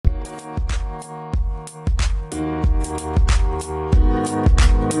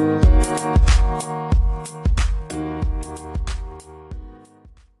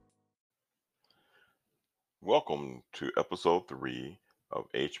to episode 3 of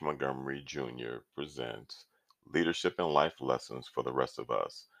H. Montgomery Jr. presents Leadership and Life Lessons for the Rest of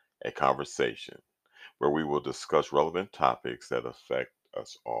Us, a conversation where we will discuss relevant topics that affect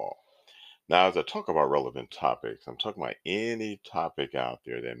us all. Now, as I talk about relevant topics, I'm talking about any topic out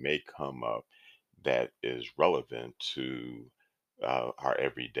there that may come up that is relevant to our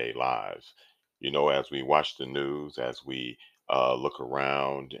everyday lives. As we watch the news, as we look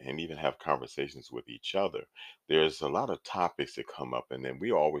around, and even have conversations with each other, there's a lot of topics that come up, and then we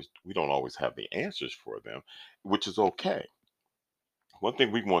don't always have the answers for them, which is okay. One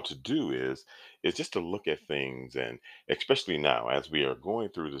thing we want to do is just to look at things, and especially now as we are going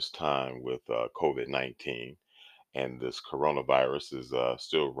through this time with COVID-19, and this coronavirus is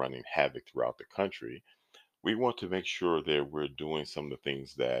still running havoc throughout the country. We want to make sure that we're doing some of the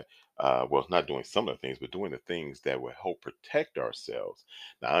things that, well, not doing some of the things, but doing the things that will help protect ourselves.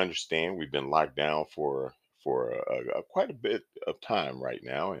 Now, I understand we've been locked down for quite a bit of time right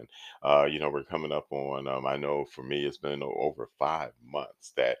now, and we're coming up on. I know for me, it's been over 5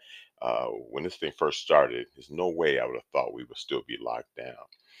 months that. When this thing first started, there's no way I would have thought we would still be locked down.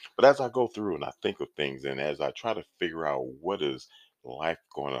 But as I go through and I think of things, and as I try to figure out what is life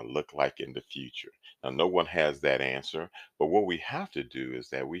going to look like in the future, now, no one has that answer, but what we have to do is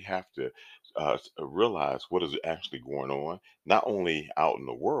that we have to realize what is actually going on, not only out in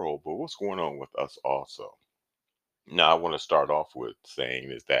the world, but what's going on with us also. Now, I want to start off with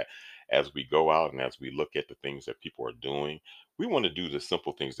saying is that as we go out and as we look at the things that people are doing, we want to do the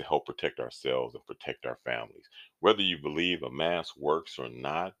simple things to help protect ourselves and protect our families. Whether you believe a mask works or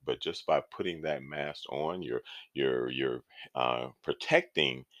not, but just by putting that mask on, you're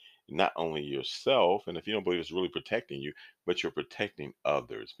protecting not only yourself, and if you don't believe it's really protecting you, but you're protecting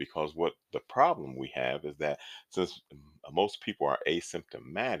others. Because what the problem we have is that since most people are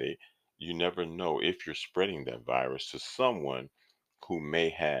asymptomatic, you never know if you're spreading that virus to someone who may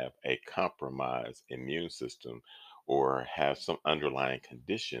have a compromised immune system or have some underlying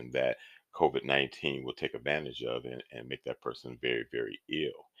condition that COVID 19 will take advantage of and make that person very, very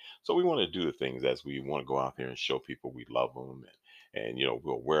ill. So we want to do the things as we want to go out there and show people we love them, and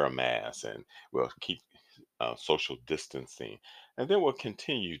we'll wear a mask, and we'll keep social distancing. And then we'll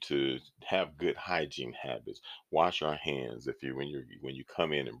continue to have good hygiene habits. Wash our hands if you when you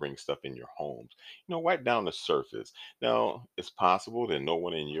come in and bring stuff in your homes. Wipe down the surface. Now, it's possible that no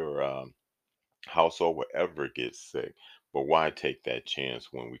one in your household will ever get sick, but why take that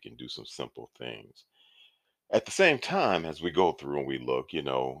chance when we can do some simple things? At the same time, as we go through and we look,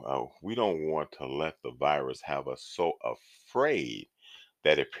 we don't want to let the virus have us so afraid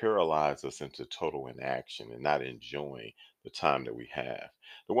that it paralyzes us into total inaction and not enjoying the time that we have.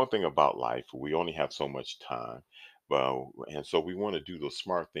 The one thing about life, we only have so much time. Well, and so we want to do those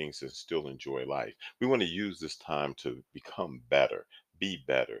smart things and still enjoy life. We want to use this time to become better, be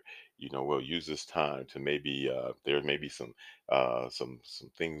better. We'll use this time to maybe there may be some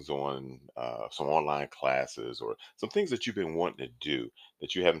things on some online classes or some things that you've been wanting to do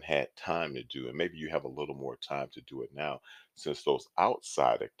that you haven't had time to do, and maybe you have a little more time to do it now since those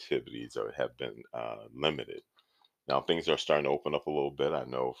outside activities have been limited. Now things are starting to open up a little bit. I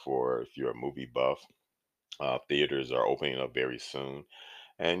know for if you're a movie buff, theaters are opening up very soon.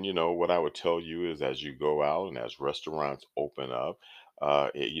 And what I would tell you is as you go out and as restaurants open up,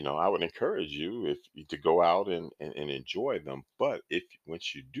 I would encourage you if to go out and enjoy them. But if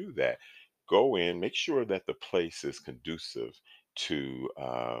once you do that, go in, make sure that the place is conducive to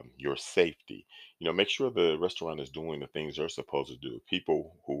your safety. Make sure the restaurant is doing the things they're supposed to do.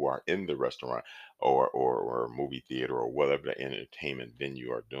 People who are in the restaurant or movie theater or whatever the entertainment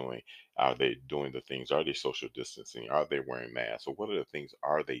venue are doing, are they doing the things? Are they social distancing? Are they wearing masks? Or what are the things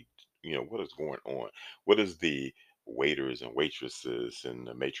are they, what is going on? What is the waiters and waitresses and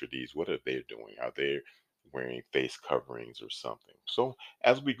the maitre d's, what are they doing? Are they wearing face coverings or something? So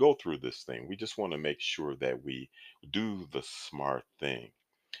as we go through this thing, we just want to make sure that we do the smart thing.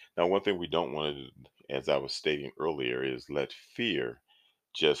 Now, one thing we don't want to, as I was stating earlier, is let fear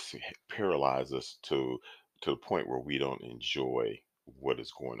just paralyze us to the point where we don't enjoy what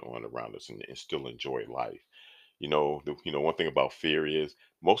is going on around us and still enjoy life. One thing about fear is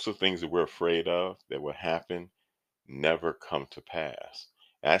most of the things that we're afraid of that will happen never come to pass.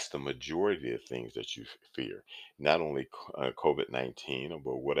 That's the majority of things that you fear, not only COVID 19,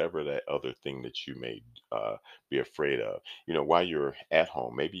 but whatever that other thing that you may be afraid of. While you're at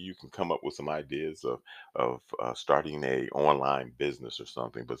home, maybe you can come up with some ideas of starting a online business or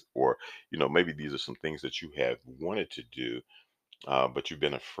something. But or maybe these are some things that you have wanted to do, but you've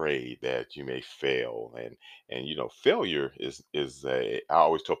been afraid that you may fail. And failure is a. I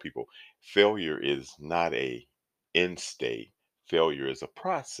always tell people, failure is not a end state. Failure is a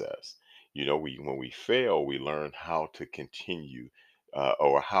process. When we fail, we learn how to continue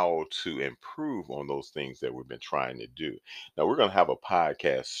or how to improve on those things that we've been trying to do. Now, we're going to have a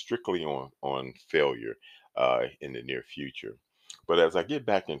podcast strictly on failure in the near future. But as I get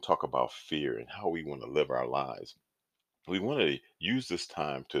back and talk about fear and how we want to live our lives, we want to use this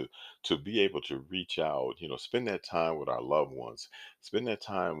time to be able to reach out, spend that time with our loved ones, spend that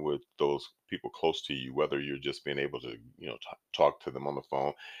time with those people close to you, whether you're just being able to talk to them on the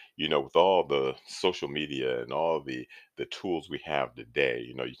phone. With all the social media and all the tools we have today,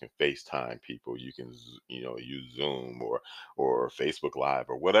 you can FaceTime people, you can use Zoom or Facebook Live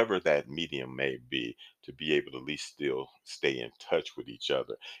or whatever that medium may be able to at least still stay in touch with each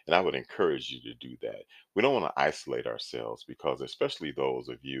other. And I would encourage you to do that. We don't want to isolate ourselves, because especially those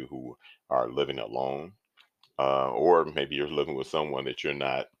of you who are living alone, or maybe you're living with someone that you're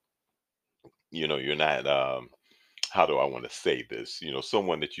not how do I want to say this,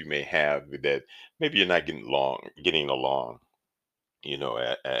 someone that you may have that maybe you're not getting along,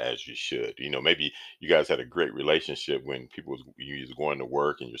 as you should. Maybe you guys had a great relationship when you was going to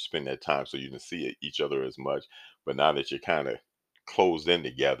work and you're spending that time, so you didn't see each other as much. But now that you're kind of closed in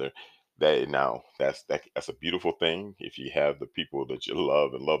together, that's a beautiful thing if you have the people that you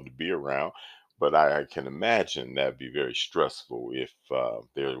love and love to be around. But I can imagine that'd be very stressful if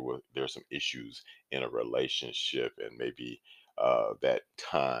there's some issues in a relationship, and maybe that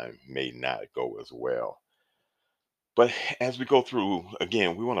time may not go as well. But as we go through,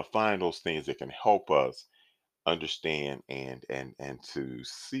 again, we want to find those things that can help us understand and to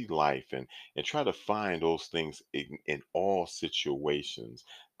see life, and try to find those things in all situations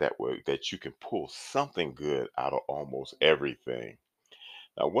that you can pull something good out of almost everything.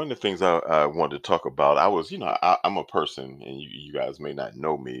 Now, one of the things I wanted to talk about, I'm a person, and you guys may not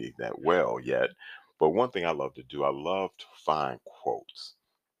know me that well yet, but one thing I love to do, I love to find quotes.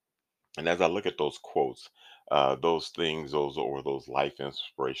 And as I look at those quotes, those things, those life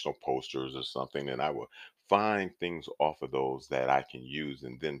inspirational posters or something, and I will find things off of those that I can use.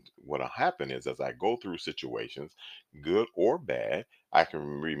 And then what'll happen is, as I go through situations, good or bad, I can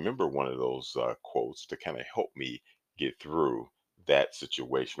remember one of those quotes to kind of help me get through that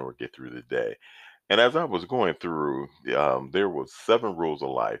situation or get through the day. And as I was going through, there was Seven Rules of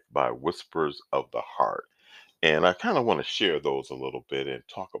Life by Whispers of the Heart, and I kind of want to share those a little bit and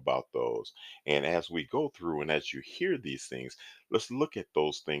talk about those. And as we go through and as you hear these things, let's look at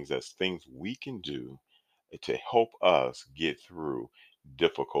those things as things we can do to help us get through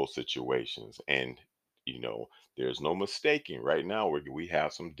difficult situations. And, you know, there's no mistaking right now we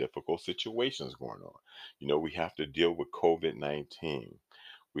have some difficult situations going on. We have to deal with COVID-19.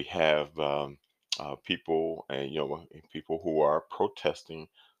 We have people, and people who are protesting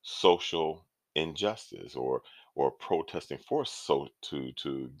social injustice, or protesting for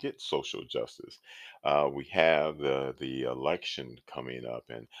to get social justice. We have the election coming up,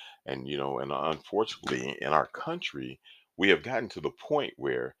 and unfortunately in our country we have gotten to the point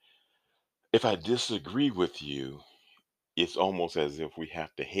where if I disagree with you, it's almost as if we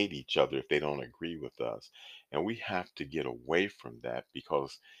have to hate each other if they don't agree with us. And we have to get away from that,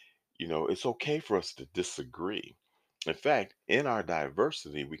 because it's okay for us to disagree. In fact, in our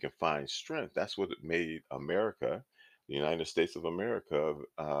diversity, we can find strength. That's what it made America, the United States of America,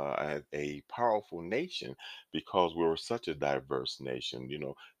 a powerful nation, because we were such a diverse nation.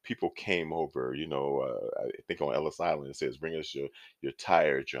 People came over. I think on Ellis Island it says, "Bring us you're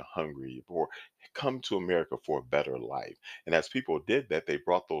tired, you're hungry, or come to America for a better life." And as people did that, they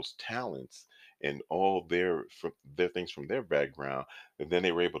brought those talents and all their things from their background, and then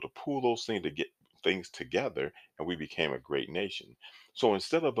they were able to pool those things to get things together, and we became a great nation. So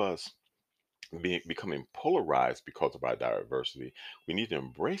instead of us becoming polarized because of our diversity, we need to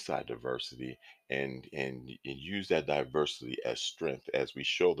embrace our diversity, and use that diversity as strength as we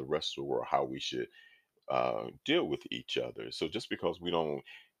show the rest of the world how we should deal with each other. So just because we don't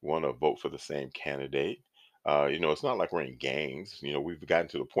want to vote for the same candidate, it's not like we're in gangs. We've gotten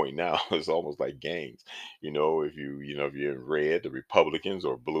to the point now; it's almost like gangs. If you're in red, the Republicans,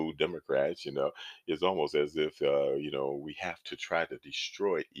 or blue, Democrats. It's almost as if we have to try to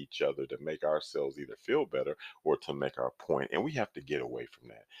destroy each other to make ourselves either feel better or to make our point, and we have to get away from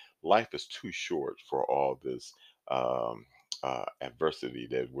that. Life is too short for all this adversity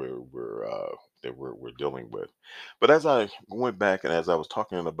that we're dealing with. But as I went back and as I was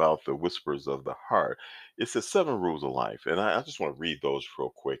talking about the whispers of the heart, it says seven rules of life, and I just want to read those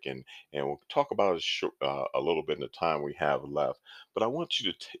real quick, and we'll talk about it a little bit in the time we have left. But I want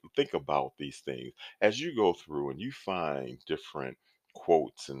you to think about these things as you go through and you find different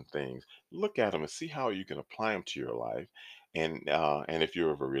quotes and things, look at them and see how you can apply them to your life. And if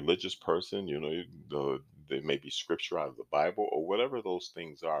you're of a religious person, there may be scripture out of the Bible or whatever those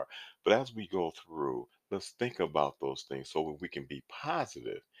things are. But as we go through, let's think about those things so that we can be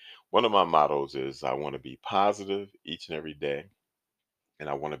positive. One of my mottos is I want to be positive each and every day, and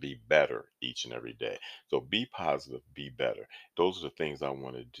I want to be better each and every day. So be positive, be better. Those are the things I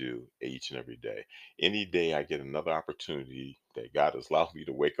want to do each and every day. Any day I get another opportunity that God has allowed me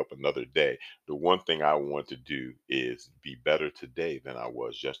to wake up another day, the one thing I want to do is be better today than I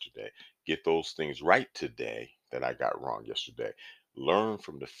was yesterday. Get those things right today that I got wrong yesterday. Learn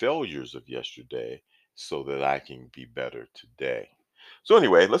from the failures of yesterday so that I can be better today. So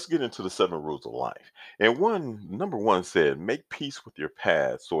anyway, let's get into the 7 rules of life. And number one said, make peace with your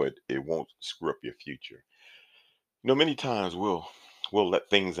past so it won't screw up your future. Many times we'll let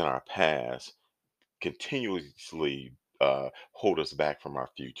things in our past continuously hold us back from our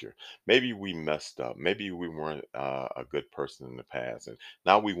future. Maybe we messed up. Maybe we weren't a good person in the past, and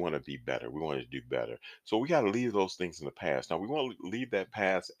now we want to be better. We want to do better. So we got to leave those things in the past. Now we want to leave that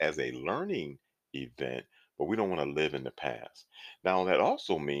past as a learning event, but we don't want to live in the past. Now that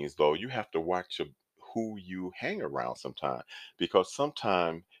also means though you have to watch who you hang around sometime, because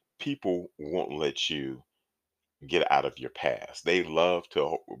sometimes people won't let you get out of your past. They love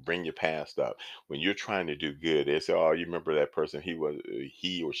to bring your past up. When you're trying to do good, they say, "Oh, you remember that person?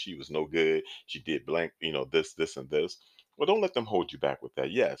 He or she was no good. She did blank, this, and this." Well, don't let them hold you back with that.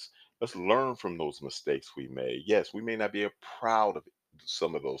 Yes, let's learn from those mistakes we made. Yes, we may not be proud of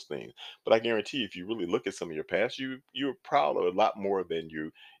some of those things, but I guarantee you, if you really look at some of your past, you're proud of a lot more than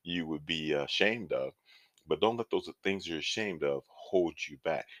you would be ashamed of. But don't let those things you're ashamed of hold you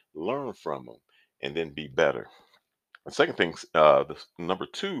back. Learn from them and then be better. The second thing, number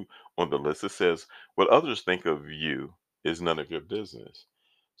two on the list, it says, "What others think of you is none of your business."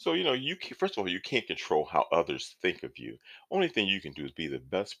 So, first of all, you can't control how others think of you. Only thing you can do is be the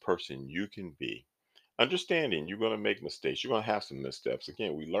best person you can be. Understanding you're going to make mistakes, you're going to have some missteps.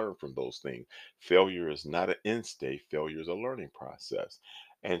 Again, we learn from those things. Failure is not an end state, failure is a learning process.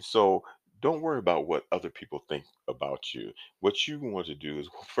 And so, don't worry about what other people think about you. What you want to do is,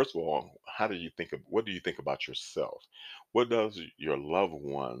 first of all, what do you think about yourself? What does your loved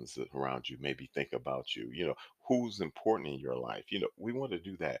ones around you maybe think about you? Who's important in your life? We want to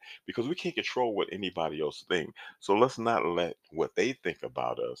do that because we can't control what anybody else thinks. So let's not let what they think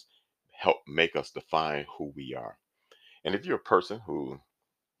about us help make us define who we are. And if you're a person who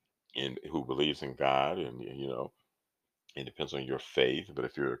believes in God, and it depends on your faith, but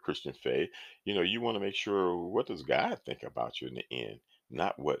if you're a Christian faith, you want to make sure, what does God think about you in the end,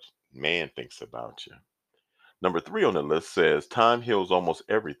 not what man thinks about you. Number three on the list says, time heals almost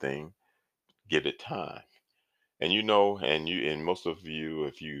everything. Give it time. And most of you,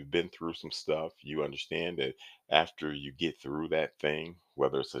 if you've been through some stuff, you understand that after you get through that thing,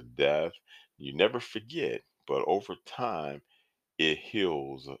 whether it's a death, you never forget. But over time, it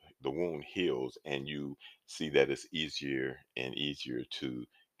heals, the wound heals, and you see that it's easier and easier to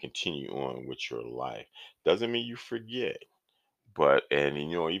continue on with your life. Doesn't mean you forget,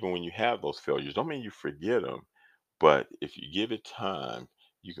 even when you have those failures, don't mean you forget them. But if you give it time,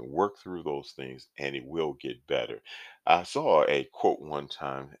 you can work through those things and it will get better. I saw a quote one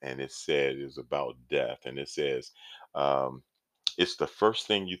time, and it said it was about death. And it says, um, it's the first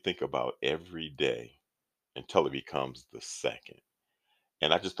thing you think about every day until it becomes the second.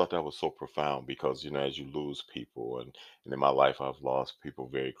 And I just thought that was so profound because, as you lose people, and in my life, I've lost people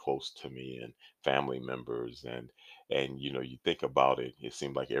very close to me and family members. And you think about it, it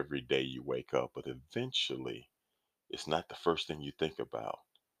seems like every day you wake up, but eventually it's not the first thing you think about.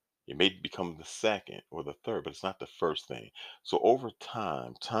 It may become the second or the third, but it's not the first thing. So over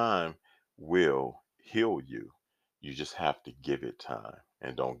time, time will heal you. You just have to give it time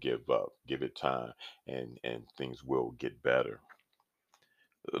and don't give up. Give it time, and things will get better.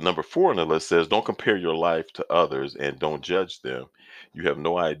 Number four on the list says, don't compare your life to others and don't judge them. You have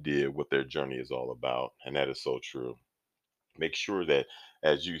no idea what their journey is all about. And that is so true. Make sure that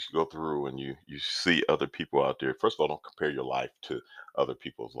as you go through and you see other people out there, first of all, don't compare your life to other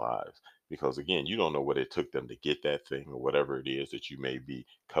people's lives, because again, you don't know what it took them to get that thing or whatever it is that you may be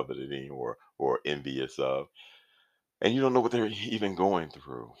coveting or envious of, and you don't know what they're even going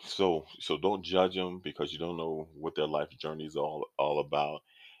through. So don't judge them because you don't know what their life journey is all about.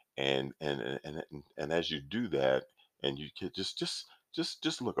 And as you do that, and you can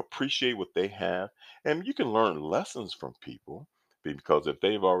just look, appreciate what they have, and you can learn lessons from people. Because if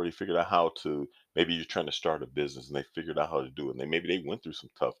they've already figured out how to, maybe you're trying to start a business and they figured out how to do it, and maybe they went through some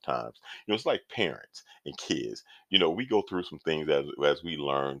tough times. It's like parents and kids. We go through some things as we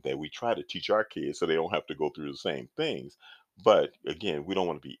learn that we try to teach our kids so they don't have to go through the same things. But again, we don't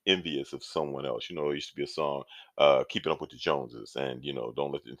want to be envious of someone else. There used to be a song, "Keeping Up with the Joneses," and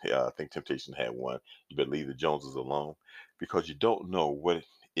don't let I think Temptation had one. You better leave the Joneses alone, because you don't know what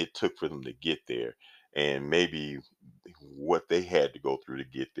it took for them to get there, and maybe what they had to go through to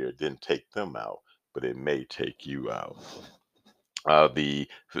get there didn't take them out, but it may take you out. The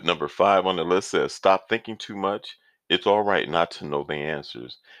number 5 on the list says, "Stop thinking too much. It's all right not to know the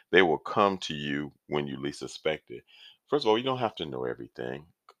answers. They will come to you when you least expect it." First of all, you don't have to know everything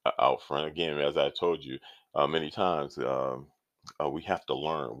out front. Again, as I told you many times, we have to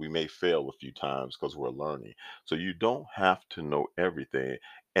learn. We may fail a few times because we're learning. So you don't have to know everything,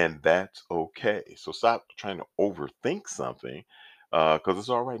 and that's okay. So stop trying to overthink something, because it's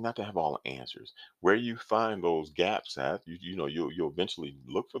all right not to have all the answers. Where you find those gaps at, you'll eventually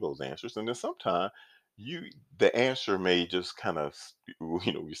look for those answers, and then sometime you the answer may just kind of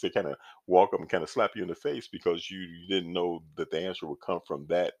you say kind of walk up and kind of slap you in the face, because you didn't know that the answer would come from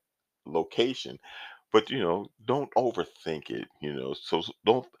that location. But don't overthink it.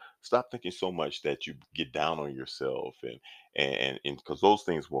 Don't stop thinking so much that you get down on yourself, and because those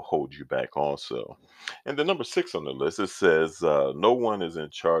things will hold you back also. And the number 6 on the list, it says, "No one is in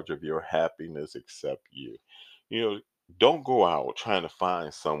charge of your happiness except you." You know, don't go out trying to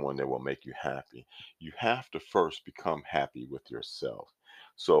find someone that will make you happy. You have to first become happy with yourself.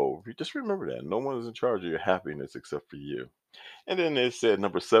 So just remember that no one is in charge of your happiness except for you. And then it said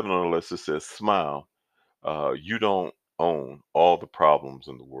number 7 on the list, it says, "Smile. You don't own all the problems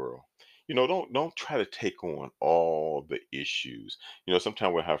in the world." Don't try to take on all the issues.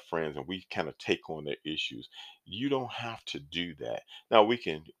 Sometimes we'll have friends and we kind of take on their issues. You don't have to do that. Now we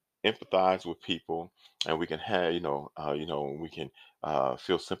can empathize with people, and we can have we can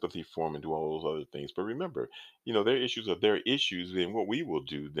feel sympathy for them and do all those other things. But remember, their issues are their issues, and what we will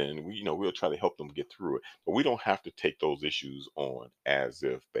do then, we'll try to help them get through it. But we don't have to take those issues on as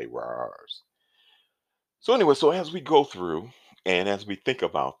if they were ours. So anyway, so as we go through and as we think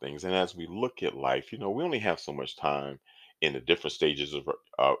about things and as we look at life, we only have so much time in the different stages of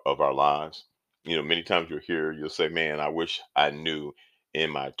our lives. Many times you'll say, "Man, I wish I knew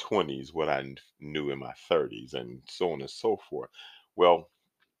in my 20s what knew in my 30s," and so on and so forth. Well,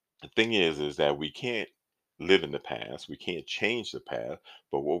 the thing is that we can't live in the past. We can't change the past,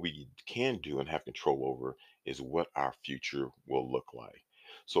 but what we can do and have control over is what our future will look like.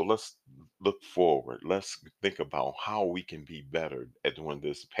 So let's look forward. Let's think about how we can be better at during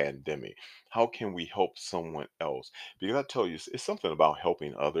this pandemic. How can we help someone else? Because I tell you, it's something about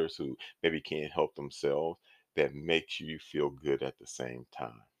helping others who maybe can't help themselves that makes you feel good at the same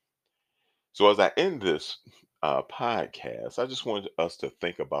time. So as I end this podcast, I just wanted us to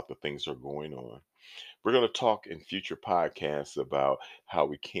think about the things that are going on. We're going to talk in future podcasts about how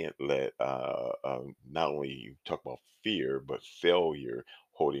we can't let not only talk about fear but failure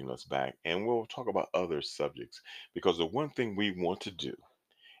holding us back, and we'll talk about other subjects, because the one thing we want to do,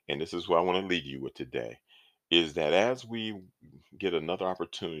 and this is what I want to leave you with today, is that as we get another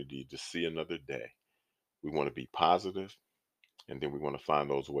opportunity to see another day, we want to be positive, and then we want to find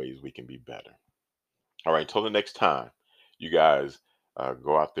those ways we can be better. All right, until the next time, you guys,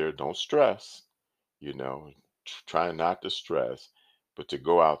 go out there, don't stress, you know, try not to stress, but to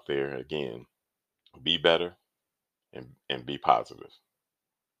go out there again, be better, and be positive.